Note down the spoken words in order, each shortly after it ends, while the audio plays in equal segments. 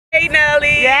Hey,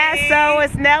 Nelly. Yeah, so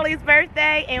it's Nelly's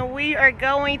birthday, and we are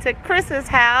going to Chris's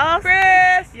house.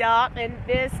 Chris. Y'all, and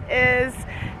this is,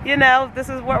 you know, this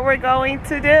is what we're going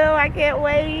to do. I can't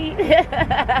wait.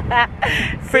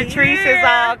 Patrice is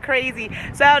all crazy.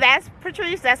 So that's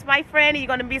Patrice. That's my friend. You're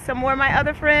going to meet some more of my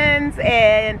other friends.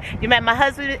 And you met my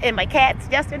husband and my cats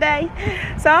yesterday.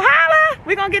 So holla.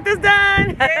 We're going to get this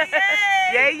done. Yay,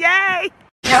 yay. Yay, yay.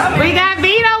 We got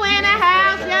Vito in the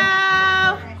house, y'all.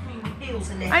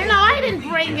 I know I didn't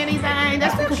bring anything.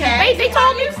 That's okay. They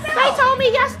told me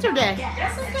yesterday.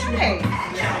 That's okay.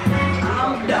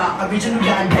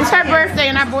 It's her birthday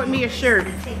and I bought me a shirt.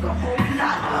 There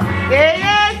he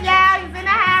is, y'all. He's in the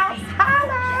house.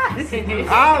 Holla.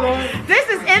 This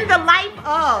is In the Life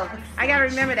Of. I gotta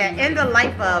remember that. In the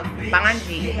Life Of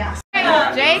Bonji.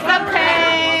 Jacob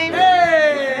came.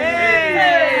 Hey.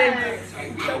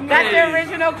 Got the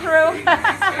original crew.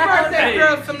 Birthday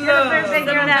girl, some love. Birthday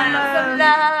girl, some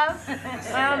love.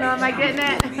 I don't know, am I getting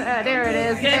it? There it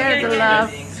is. There's the love.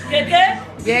 Good?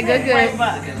 Yeah, good.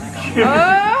 Oh,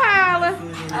 holla.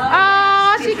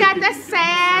 Oh, she got the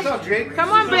sash. Come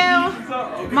on, Bill.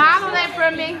 Model that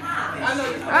for me.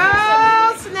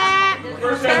 Oh, snap.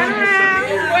 Turn around.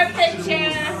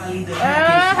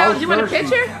 Oh, you want a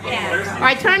picture? Yeah. All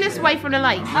right, turn this way from the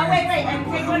light. Oh, wait. I can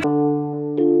take one.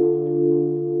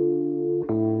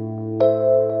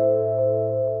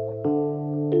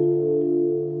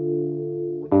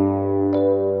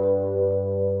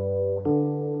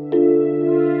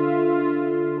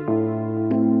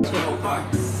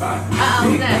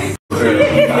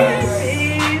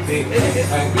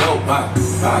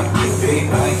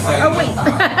 Oh, wait. Wait.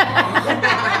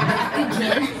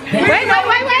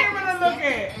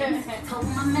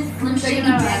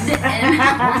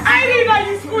 I didn't know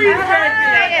you squeezed her.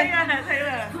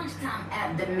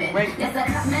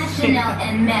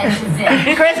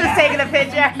 Chris is taking a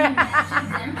picture.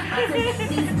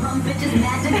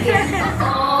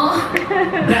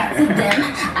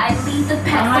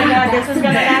 Oh my God, this is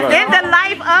gonna happen. In the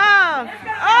Life Of.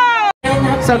 Oh.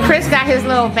 So Chris got his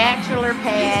little bachelor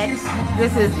pad.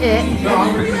 This is it.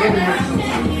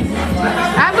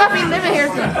 I'm gonna be living here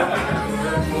soon.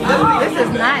 This is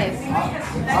nice.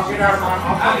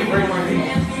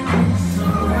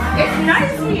 It's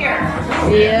nice here.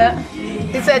 Yeah.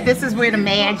 He said this is where the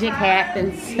magic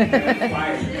happens.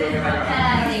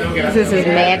 This is his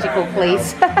magical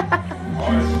place.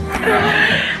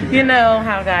 You know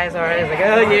how guys are. It's like,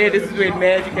 oh yeah, this is where the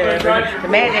magic happens. The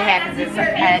magic happens is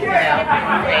sometimes, you know,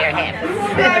 where it happens.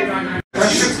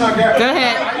 Go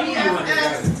ahead.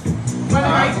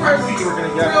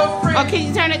 Oh, can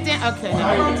you turn it down? Okay.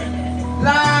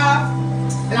 Live.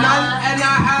 And I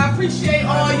appreciate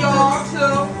all y'all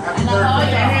too.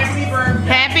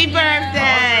 Happy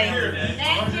birthday.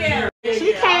 Thank you.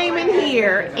 She came in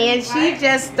here and she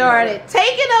just started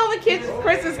taking over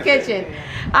Chris's kitchen.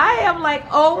 I am like,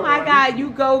 oh my God, you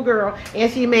go girl. And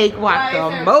she made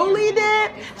guacamole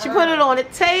dip. She put it on the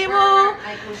table.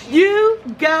 You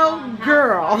go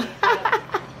girl.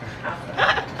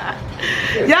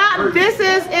 Y'all, this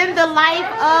is In the Life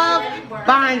Of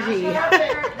Bonji.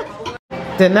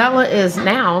 Danella is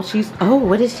now, oh,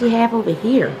 what does she have over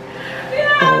here?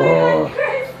 Oh,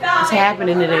 what's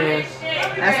happening to there?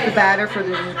 That's the batter for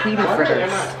the zucchini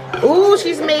fritters. Ooh,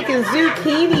 she's making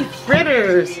zucchini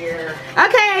fritters.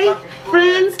 Okay,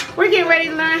 friends, we're getting ready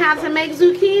to learn how to make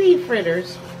zucchini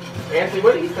fritters. Anthony,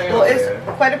 what are you saying? Well, it's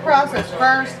quite a process.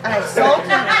 First, I salted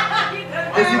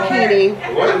the zucchini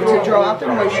to draw out the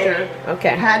moisture.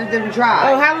 Okay. Patted them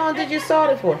dry Oh, how long did you salt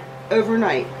it for?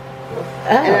 overnight.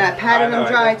 And then I patted them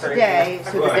dry today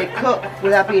so that they cook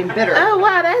without being bitter. Oh,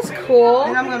 wow, that's cool.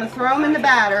 And I'm going to throw them in the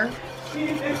batter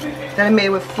that I made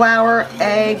with flour,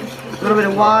 egg, a little bit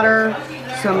of water,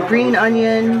 some green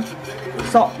onion,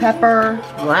 salt, pepper.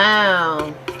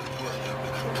 Wow.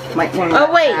 Might want to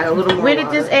add a little more where did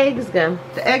water. this eggs go?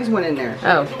 The eggs went in there.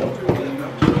 Oh.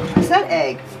 I said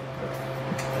egg.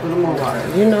 A little more water.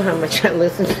 You know how much I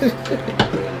listen to.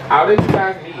 How did you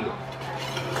guys meet?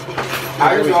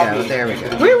 There we go. There we go.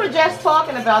 We were just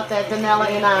talking about that, Danella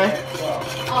and I.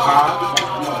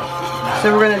 So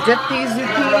we're gonna dip these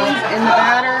zucchinis in the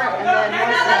batter,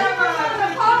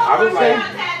 and then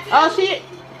Oh,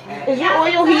 is your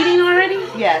oil heating already?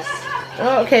 yes.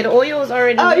 Oh, okay, the oil is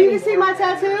already Oh, heating. you can see my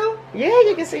tattoo? Yeah,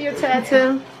 you can see your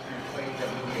tattoo.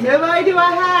 Nobody knew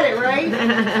I had it, right?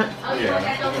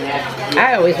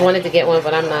 I always wanted to get one,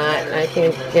 but I'm not. I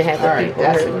can't have the All right, people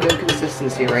that's hurt. a good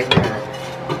consistency right there.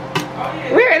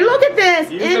 Look at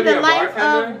this. You In should be the a Life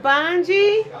bartender? of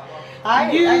Bonji.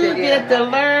 I did, get to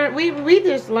learn. We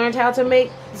just learned how to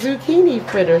make zucchini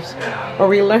fritters. Or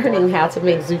we learning how to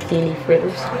make zucchini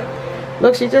fritters.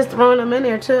 Look, she's just throwing them in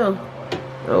there too.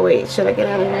 Oh wait, should I get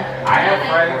out of here? I have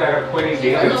friends that are quitting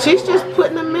dating. She's just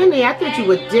putting them in there. I thought you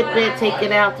would dip it, take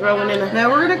it out, throw it in a... Now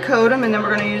we're gonna coat them and then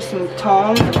we're gonna use some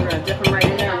tongs. We're gonna dip them right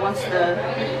in there once the...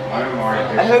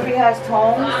 I hope he has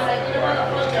tongs.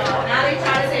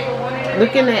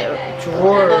 Look in that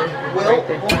drawer. We'll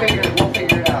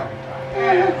figure it out.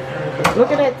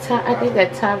 Look at that top. I think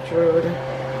that top drawer.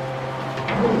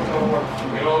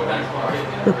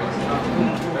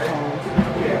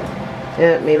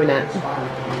 Yeah, maybe not.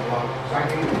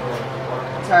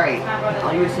 Sorry,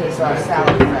 I'll use his salad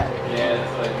set.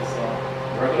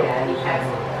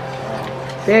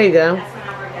 There you go.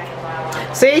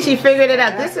 See, she figured it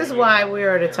out. This is why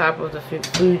we're at the top of the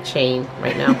food chain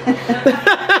right now.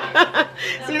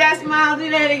 See that smile? Do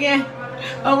that again.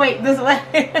 Oh wait, this way.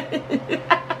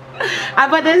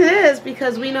 But this is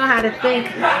because we know how to think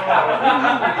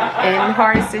in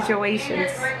hard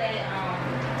situations.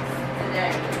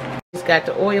 It's got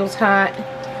the oils hot.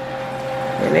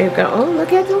 And they've got, oh,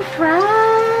 look at them fry.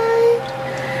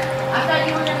 I thought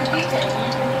you were going to beat it.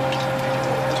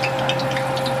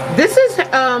 This is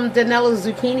Danella's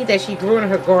zucchini that she grew in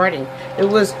her garden. It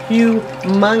was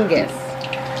humongous.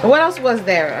 And what else was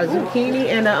there? A zucchini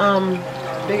and a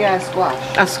big ass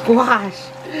squash. A squash.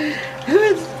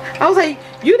 I was like,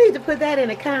 you need to put that in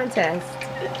a contest.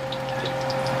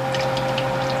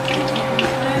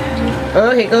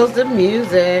 Oh, here goes the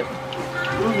music.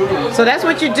 So that's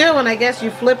what you do, and I guess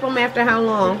you flip them after how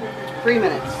long? 3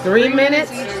 minutes. 3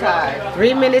 minutes? Each side.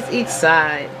 3 minutes each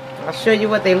side. I'll show you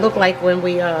what they look like when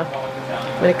we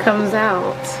when it comes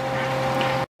out.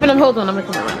 Hold on, I'm gonna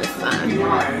come around this side.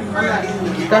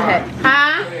 Go ahead.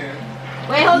 Huh?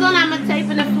 Wait, hold on, I'm gonna tape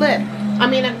and flip. I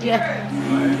mean, yeah.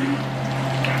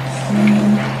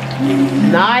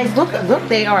 Nice. Look,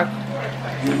 they are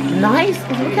nice.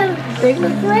 Look at them. They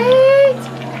look great.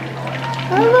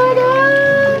 Oh my God.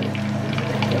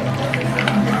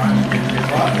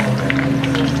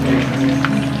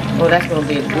 Oh, that's gonna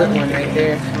be a good one right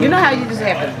there. You know how you just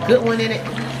have a good one in it?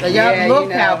 So y'all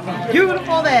look how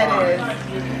beautiful that is.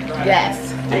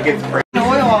 Yes. It gets crazy. The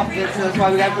oil off this, so that's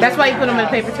why we got. That's why you put them in a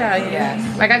paper towel. Yeah.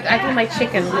 Like I do my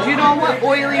chicken. You don't want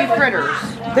oily fritters.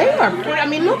 They are. I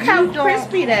mean, look how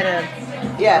crispy that is.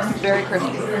 Yes, very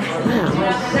crispy.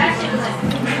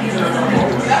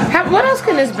 What else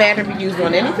can this batter be used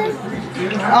on? Anything?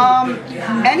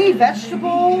 Any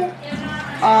vegetable,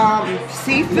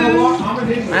 seafood.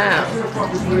 Wow,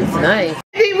 it's nice.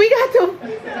 We got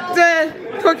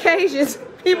the Caucasians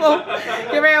people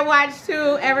get ready to watch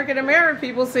two African American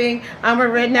people sing "I'm a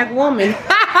Redneck Woman."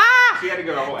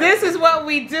 This is what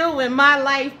we do in my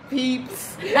life,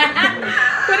 peeps. Put it on,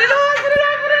 put it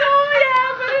on, put it on,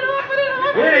 yeah, put it on, put it on.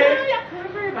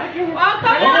 Well,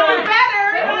 come on, better.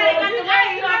 That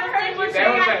was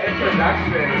an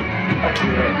introduction.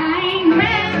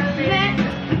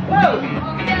 Whoa.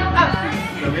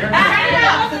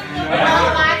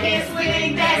 Well, I can't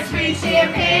swing that sweet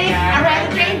champagne. I'd rather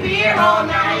drink beer all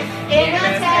night in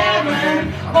a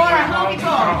tavern, or a honky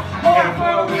tonk, or a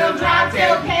four-wheel drive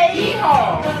tailgate.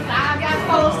 Cause I got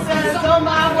posters on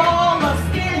my wall of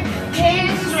skin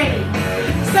candy straight.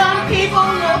 Some people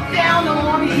look down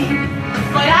on me,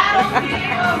 but I don't give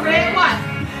a red what.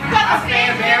 Cause I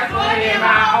stand barefoot in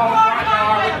my own front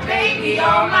yard with a baby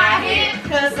on my head.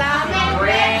 Cause I'm a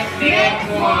redneck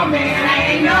woman,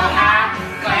 I ain't no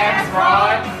high-class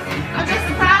broad. I'm just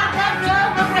a product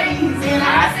of my brains, and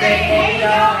I say, hey,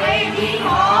 yo, hey,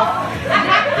 hall. I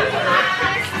got the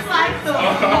eyes just like the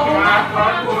on my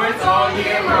front porch all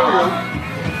year long.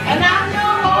 And I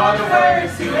know all the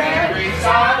words to every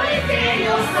Charlie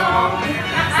Daniels song.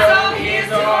 So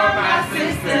here's to all my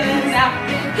sisters out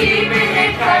there keeping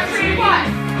it country. What?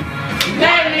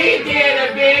 Let me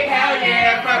get a big hell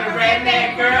yeah from a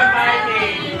redneck girl like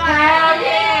me. Hell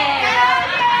yeah! Hell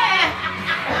yeah!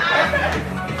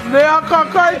 They are called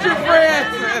country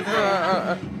friends.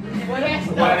 Well, that's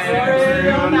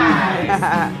real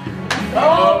nice.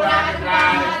 Oh, rock,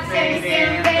 say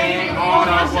everything on a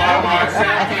Walmart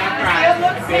shop and still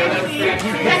look sexy.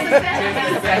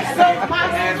 So my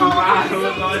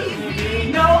look on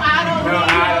TV. No, I don't need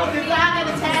no design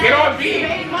attack. Get on beat.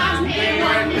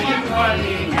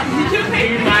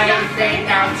 You might think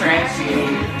I'm trashy,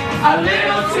 a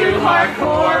little too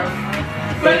hardcore.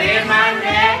 But in my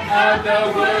neck of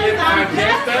the woods, I'm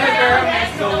just a girl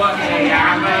next door. Hey,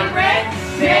 I'm a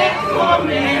redneck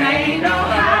woman, ain't no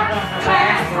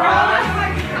high-class broad.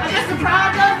 I'm just a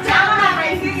product of my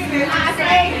race, and I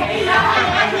say, hey,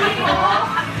 y'all,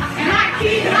 and I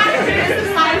keep my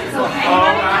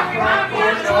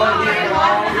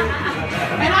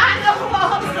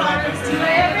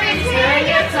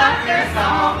another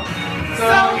song.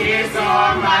 So here's to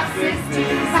all my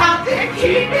sisters out there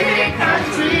keeping it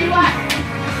country. What?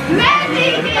 Let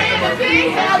me hear the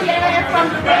big hell yeah from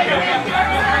the radio.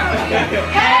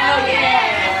 Hell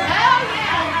yeah! Hell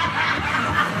yeah!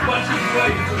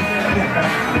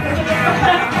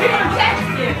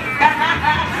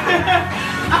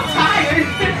 I'm tired.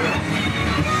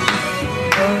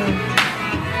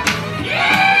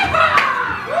 Yeah!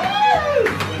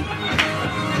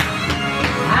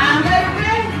 I'm a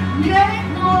redneck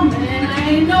woman,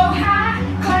 ain't no high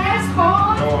class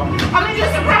boy. I mean,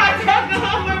 just surprised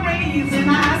I'm raised, and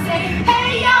I say,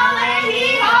 hey y'all,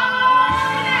 lady,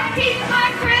 home, I keep my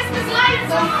Christmas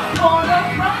lights on the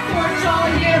front porch all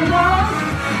year long.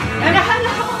 And I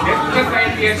know. It's just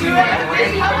like this. You went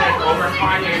over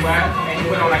Kanye West and you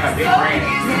went on like a big rant.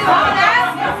 Oh,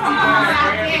 that's the song.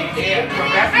 Yeah, but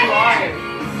that's new artist.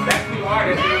 That's new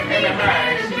artist. Him and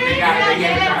her. They got to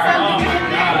get it to her. Oh my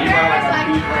God. You went like a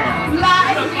big rant.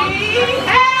 Like me.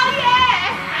 Hell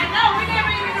yeah. I know. We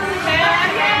never even do hell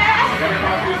yeah.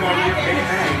 Everybody was going to be a big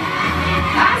thing.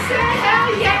 I said hell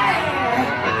yeah.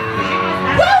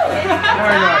 Woo.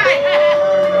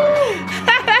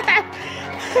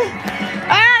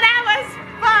 Oh, that was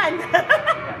fun.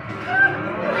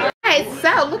 Alright,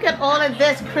 so look at all of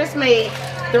this. Chris made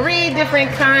 3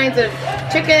 different kinds of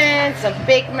chicken, some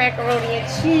baked macaroni and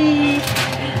cheese,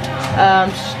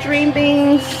 string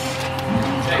beans,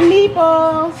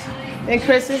 meatballs, and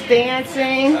Chris is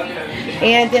dancing.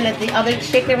 And then the other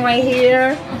chicken right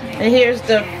here. And here's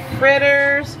the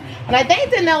fritters. And I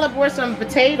think Danella brought some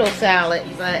potato salad,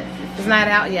 but it's not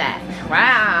out yet.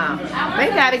 Wow, they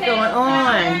got it going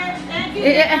on.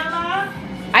 Yeah.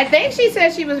 I think she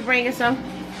said she was bringing some.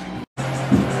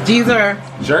 These are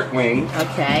Jerk wings.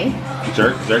 okay.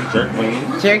 Jerk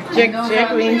wings. Jerk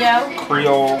wings.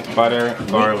 Creole butter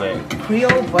garlic.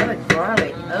 Creole butter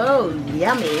garlic. Oh,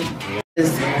 yummy.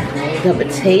 This is the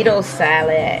potato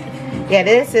salad. Yeah,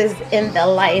 this is in the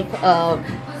life of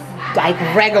like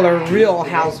regular real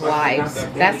housewives.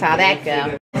 That's how that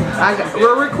goes.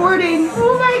 We're recording.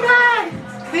 Oh my God.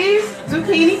 These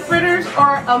zucchini fritters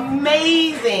are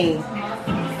amazing.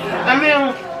 I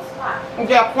mean,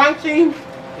 they're crunchy.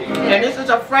 And this is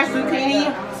a fresh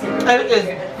zucchini. It is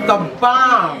the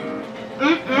bomb.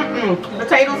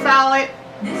 Potato salad.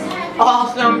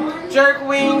 Awesome. Jerk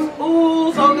wings.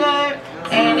 Ooh, so good.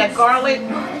 And the garlic,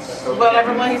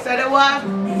 whatever one he said it was.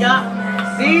 Yup.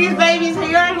 These babies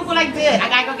here look like this. I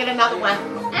gotta go get another one.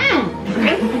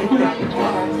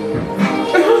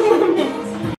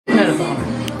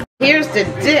 Here's the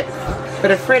dip for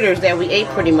the fritters that we ate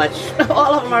pretty much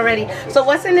all of them already. So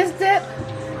what's in this dip?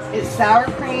 It's sour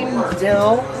cream,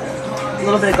 dill, a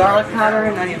little bit of garlic powder,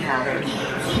 and onion powder.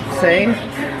 See?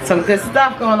 Some good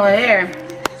stuff going on there.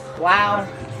 Wow.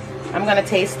 I'm gonna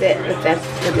taste it if that's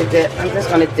with the dip. I'm just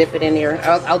gonna dip it in here.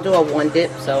 I'll do a 1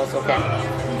 dip, so it's okay.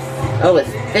 Oh,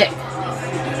 it's thick.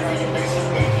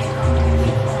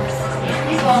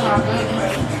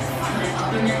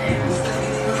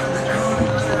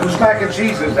 Whose mac and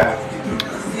cheese is that?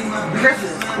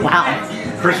 Chris's. Wow.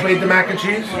 Chris made the mac and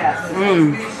cheese? Yes.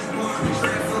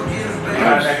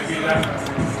 I'll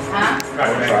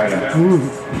try that.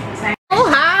 Oh,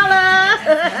 holla!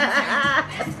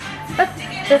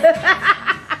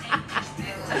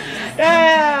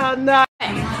 Oh, no.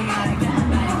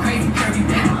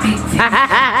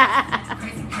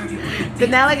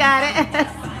 Danella got it.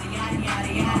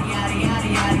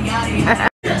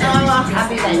 I'll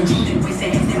be like,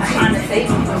 trying to save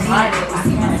me from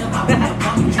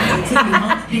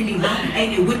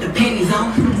Ain't it with the pennies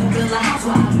on? Feel like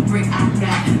how I break out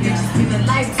that. Just been a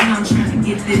lifetime trying to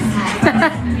get this high.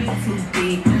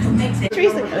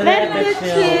 let the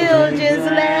children's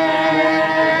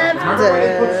laughter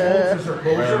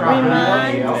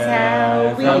remind us how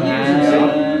we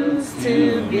used to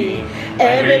be.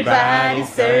 Everybody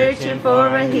searching for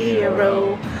a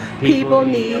hero. People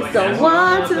need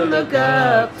someone to look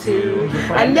up to.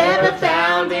 I never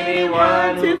found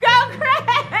anyone to go crazy.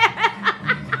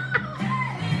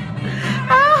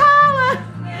 Oh, holla.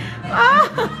 Oh.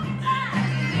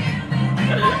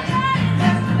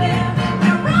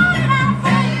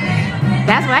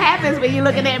 That's what happens when you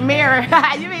look in that mirror.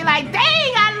 You be like,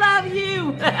 dang, I love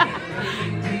you.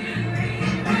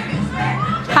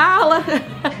 Holla.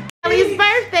 Ellie's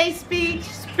birthday speech.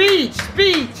 Speech.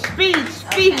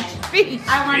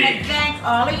 I want to thank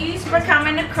all of you for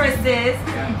coming to Chris's,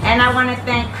 and I want to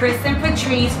thank Chris and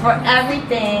Patrice for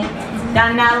everything.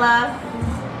 Donella,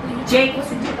 Jake,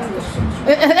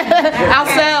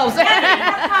 Ourselves.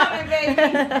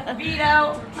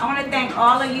 Vito, I want to thank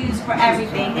all of you for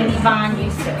everything, and Yvonne, you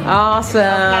too. Awesome.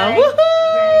 Okay?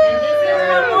 Woohoo!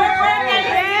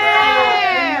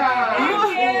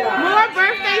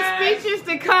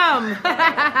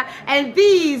 am. And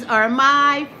these are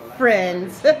my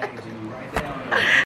friends.